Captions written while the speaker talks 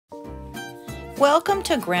Welcome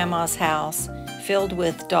to Grandma's house, filled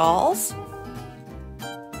with dolls,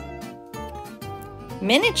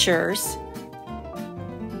 miniatures,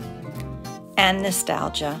 and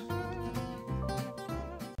nostalgia.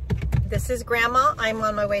 This is Grandma. I'm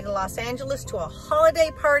on my way to Los Angeles to a holiday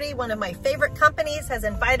party. One of my favorite companies has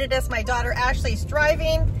invited us. My daughter Ashley's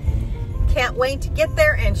driving. Can't wait to get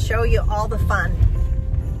there and show you all the fun.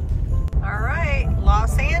 All right,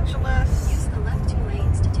 Los Angeles. Use the left 2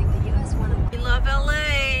 lanes to take the US 101. We love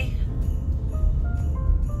LA.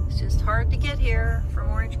 It's just hard to get here from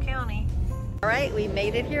Orange County. All right, we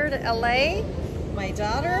made it here to LA. My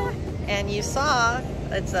daughter, and you saw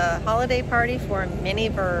it's a holiday party for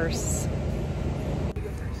Miniverse.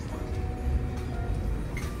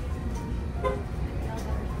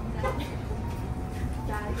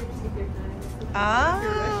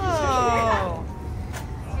 Oh,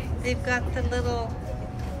 they've got the little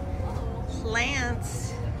plants.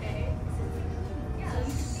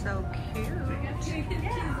 So cute.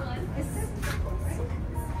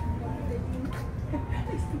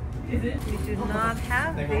 We do not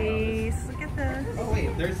have these. Look at this. Oh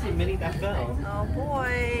wait, there's the mini that fell. Oh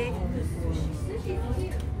boy.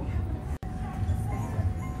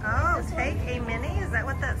 Oh, take a mini? Is that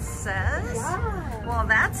what that says? Yeah. Well,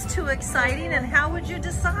 that's too exciting. And how would you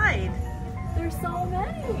decide? There's so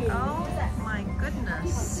many. Oh my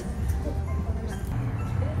goodness. It's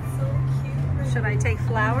so cute. Should I take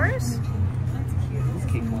flowers? That's cute. This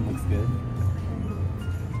cake one looks good.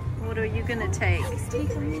 What are you gonna take? Just take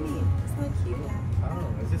a mini. Isn't that cute?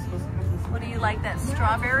 Oh, is this supposed to have this? What do you like, that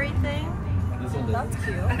strawberry thing? This one does. That's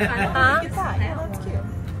cute. Huh? Look at that. Yeah, that's cute.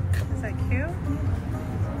 Is that cute?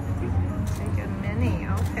 Take a mini,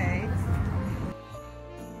 okay.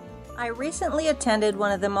 I recently attended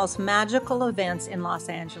one of the most magical events in Los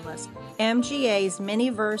Angeles, MGA's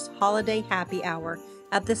Miniverse Holiday Happy Hour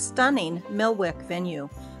at the stunning Millwick venue.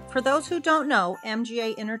 For those who don't know,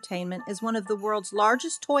 MGA Entertainment is one of the world's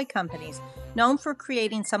largest toy companies, known for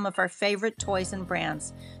creating some of our favorite toys and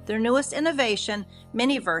brands. Their newest innovation,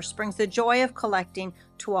 Miniverse, brings the joy of collecting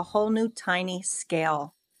to a whole new tiny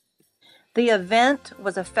scale. The event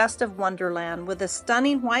was a festive wonderland with a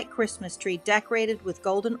stunning white Christmas tree decorated with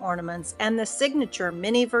golden ornaments, and the signature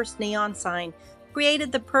Miniverse neon sign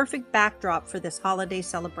created the perfect backdrop for this holiday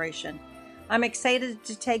celebration. I'm excited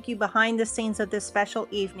to take you behind the scenes of this special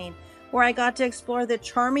evening where I got to explore the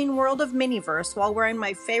charming world of Miniverse while wearing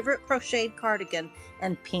my favorite crocheted cardigan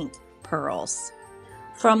and pink pearls.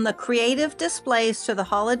 From the creative displays to the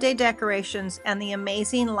holiday decorations and the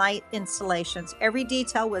amazing light installations, every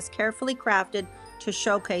detail was carefully crafted to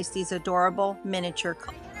showcase these adorable miniature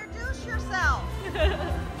colors. Introduce yourself!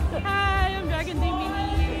 Hi, I'm Dragon D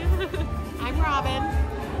Mini. I'm Robin.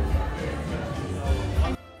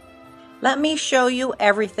 Let me show you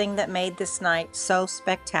everything that made this night so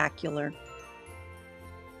spectacular.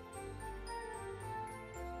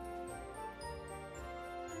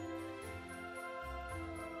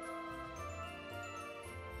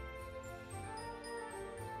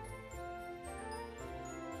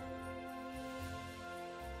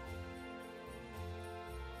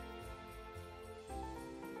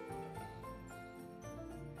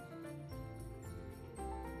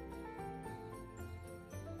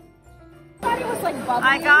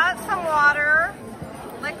 I got some water,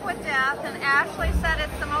 Liquid Death, and Ashley said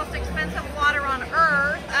it's the most expensive water on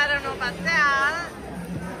earth. I don't know about that.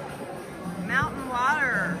 Mountain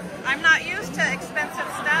water. I'm not used to expensive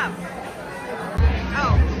stuff.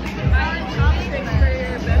 Oh.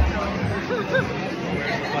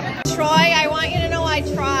 Troy, I want you to know I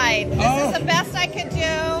tried. This is the best I could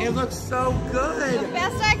do. It looks so good. The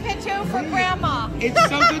best I could do for Grandma. It's so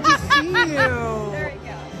good to see you. There you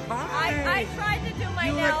go. Hi. I tried to do my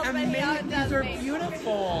You nails, look but he amazing. outdoes These are me.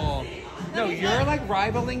 beautiful. No, you're like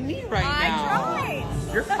rivaling me right now. I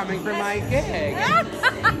tried. You're coming for my gig.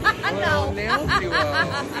 Little nail duo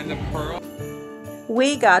and the pearl.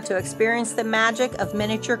 We got to experience the magic of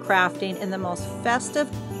miniature crafting in the most festive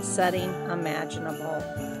setting imaginable.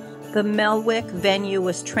 The Millwick venue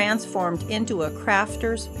was transformed into a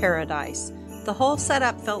crafter's paradise. The whole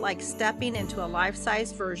setup felt like stepping into a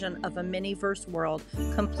life-size version of a Miniverse world,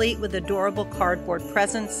 complete with adorable cardboard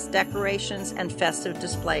presents, decorations, and festive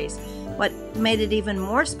displays. What made it even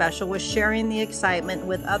more special was sharing the excitement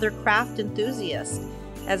with other craft enthusiasts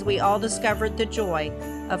as we all discovered the joy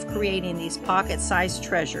of creating these pocket-sized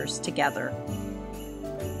treasures together.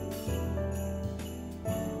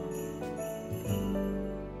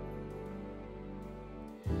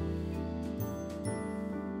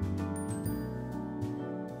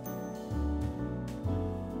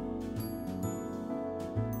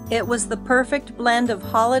 It was the perfect blend of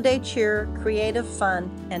holiday cheer, creative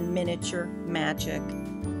fun, and miniature magic.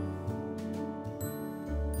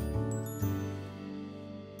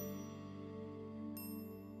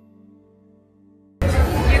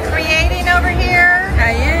 You creating over here?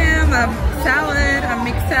 I am a salad, a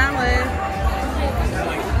mixed salad.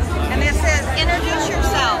 And it says, introduce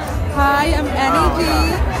yourself. Hi, I'm Annie G.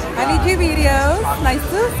 Annie G Videos. Nice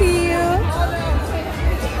to see you.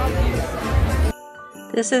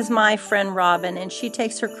 This is my friend Robin, and she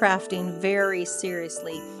takes her crafting very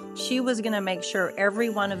seriously. She was going to make sure every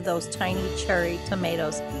one of those tiny cherry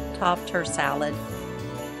tomatoes topped her salad.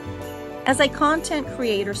 As a content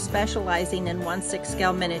creator specializing in 1/6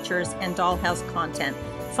 scale miniatures and dollhouse content,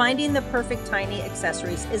 finding the perfect tiny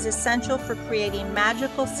accessories is essential for creating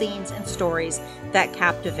magical scenes and stories that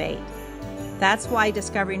captivate. That's why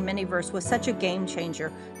discovering Miniverse was such a game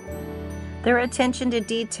changer. Their attention to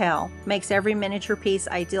detail makes every miniature piece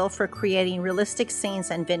ideal for creating realistic scenes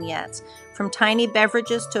and vignettes. From tiny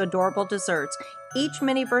beverages to adorable desserts, each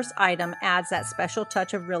Miniverse item adds that special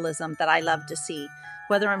touch of realism that I love to see.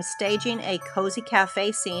 Whether I'm staging a cozy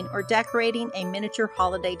cafe scene or decorating a miniature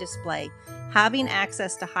holiday display, having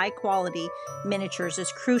access to high-quality miniatures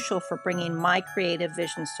is crucial for bringing my creative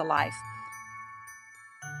visions to life.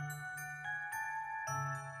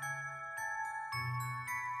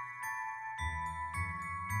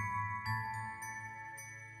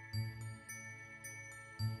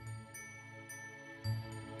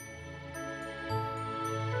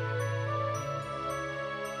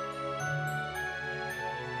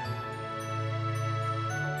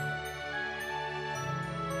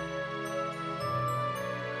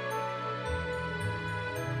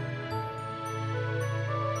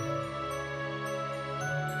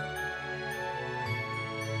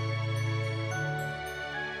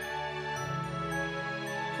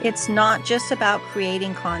 It's not just about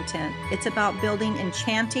creating content, it's about building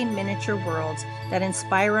enchanting miniature worlds that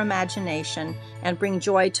inspire imagination and bring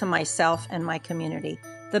joy to myself and my community.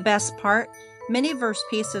 The best part? Miniverse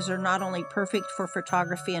pieces are not only perfect for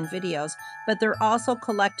photography and videos, but they're also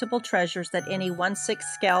collectible treasures that any 1/6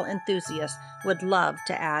 scale enthusiast would love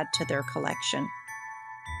to add to their collection.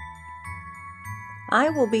 I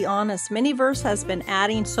will be honest, Miniverse has been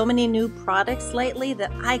adding so many new products lately that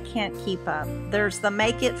I can't keep up. There's the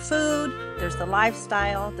make it food, there's the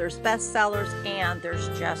lifestyle, there's bestsellers, and there's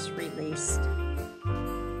just released.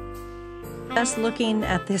 Just looking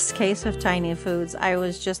at this case of tiny foods, I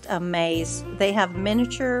was just amazed. They have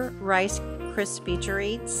miniature Rice Krispie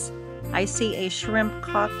treats. I see a shrimp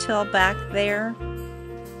cocktail back there.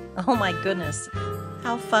 Oh my goodness,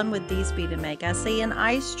 how fun would these be to make? I see an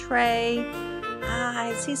ice tray.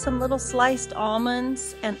 I see some little sliced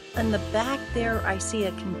almonds, and in the back there I see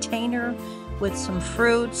a container with some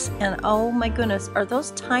fruits, and oh my goodness, are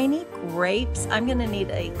those tiny grapes? I'm going to need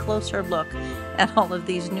a closer look at all of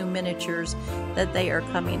these new miniatures that they are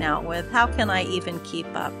coming out with. How can I even keep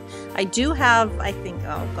up? I do have, I think,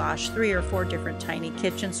 oh gosh, 3 or 4 different tiny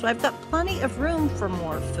kitchens, so I've got plenty of room for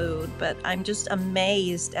more food, but I'm just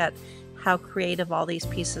amazed at how creative all these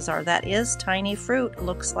pieces are. That is tiny fruit. It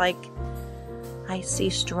looks like I see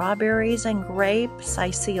strawberries and grapes. I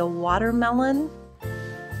see a watermelon.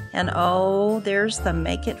 And oh, there's the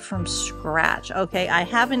make it from scratch. Okay, I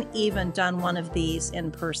haven't even done one of these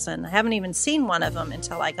in person. I haven't even seen one of them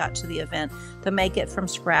until I got to the event. The make it from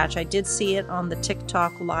scratch. I did see it on the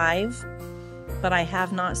TikTok live, but I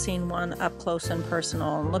have not seen one up close and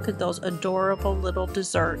personal. And look at those adorable little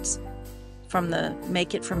desserts from the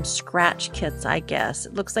make it from scratch kits, I guess.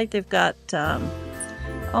 It looks like they've got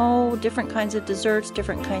different kinds of desserts,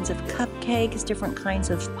 different kinds of cupcakes, different kinds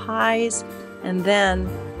of pies, and then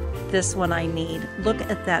this one I need. Look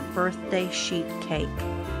at that birthday sheet cake,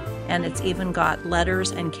 and it's even got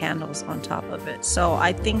letters and candles on top of it. So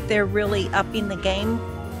I think they're really upping the game.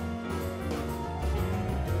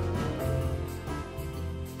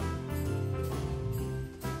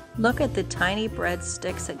 Look at the tiny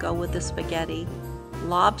breadsticks that go with the spaghetti.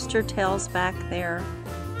 Lobster tails back there.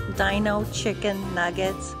 Dino chicken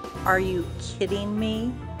nuggets. Are you kidding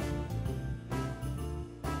me?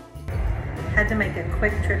 Had to make a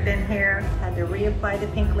quick trip in here. Had to reapply the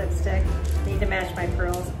pink lipstick. Need to match my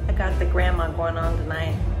pearls. I got the grandma going on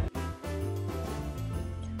tonight.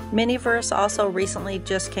 Miniverse also recently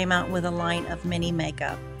just came out with a line of mini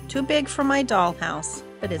makeup. Too big for my dollhouse,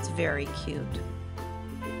 but it's very cute.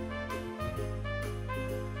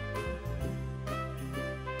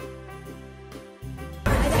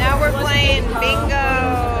 Now we're playing bingo.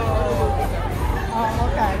 Oh,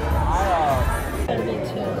 okay.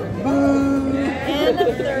 And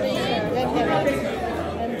a 30.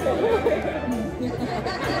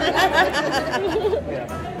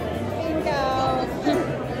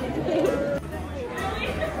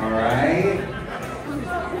 All right.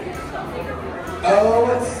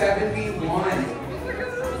 Oh, 71.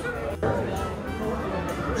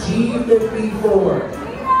 G54.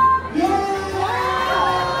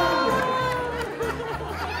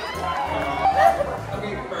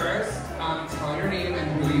 Okay, first, tell your name and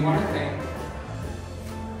who you want to thank.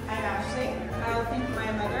 I'm Ashley. I'll thank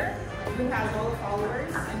my mother, who has all the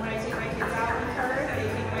followers. And when I take my kids out with her, they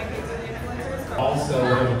think my kids are the influencers. Also,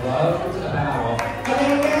 would have loved about.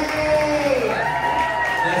 Yay!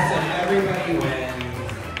 Listen, everybody wins.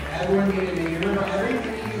 Everyone made a name. Remember,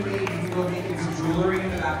 everything you made, you will make into jewelry in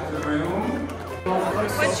the back of the room.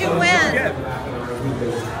 What'd you win?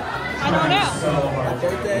 I don't know. So hard.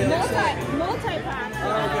 Multi-pack.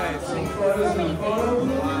 Take photos and photos.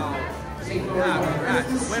 Wow. Take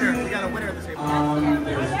photos. Winner. We got a winner this evening.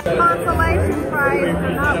 Consolation prize for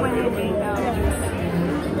not winning bingo.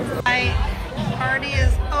 Party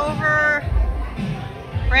is over.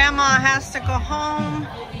 Grandma has to go home.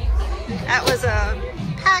 That was a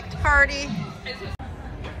packed party.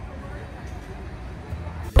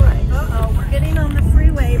 Uh-oh, we're getting on the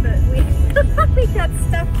freeway, but we got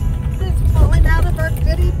stuff that's falling out of our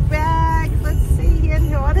goodie bags. Let's see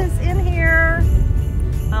what is in here.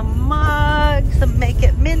 A mug, some Make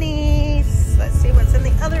It Minis. Let's see what's in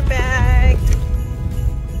the other bag.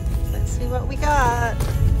 Let's see what we got.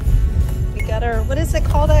 We got our, what is it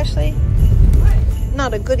called, Ashley?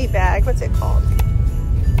 Not a goodie bag, what's it called?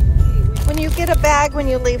 When you get a bag when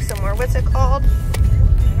you leave somewhere, what's it called?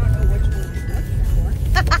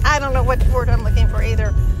 I don't know which word I'm looking for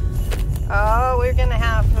either. Oh, we're gonna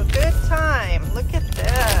have a good time. Look at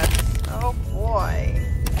this. Oh boy.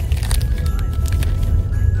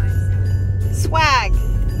 Swag.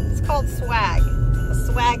 It's called swag. A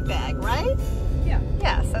swag bag, right? Yeah.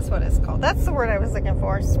 Yes, that's what it's called. That's the word I was looking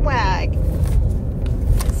for. Swag.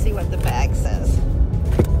 Let's see what the bag says.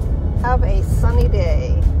 Have a sunny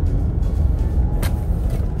day.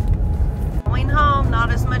 Going home,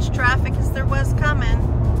 not as much traffic as there was coming.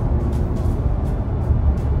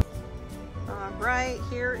 Right,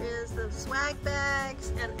 here is the swag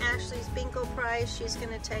bags and Ashley's bingo prize she's going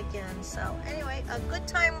to take in. So anyway, a good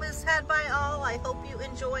time was had by all. I hope you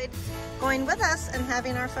enjoyed going with us and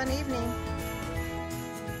having our fun evening.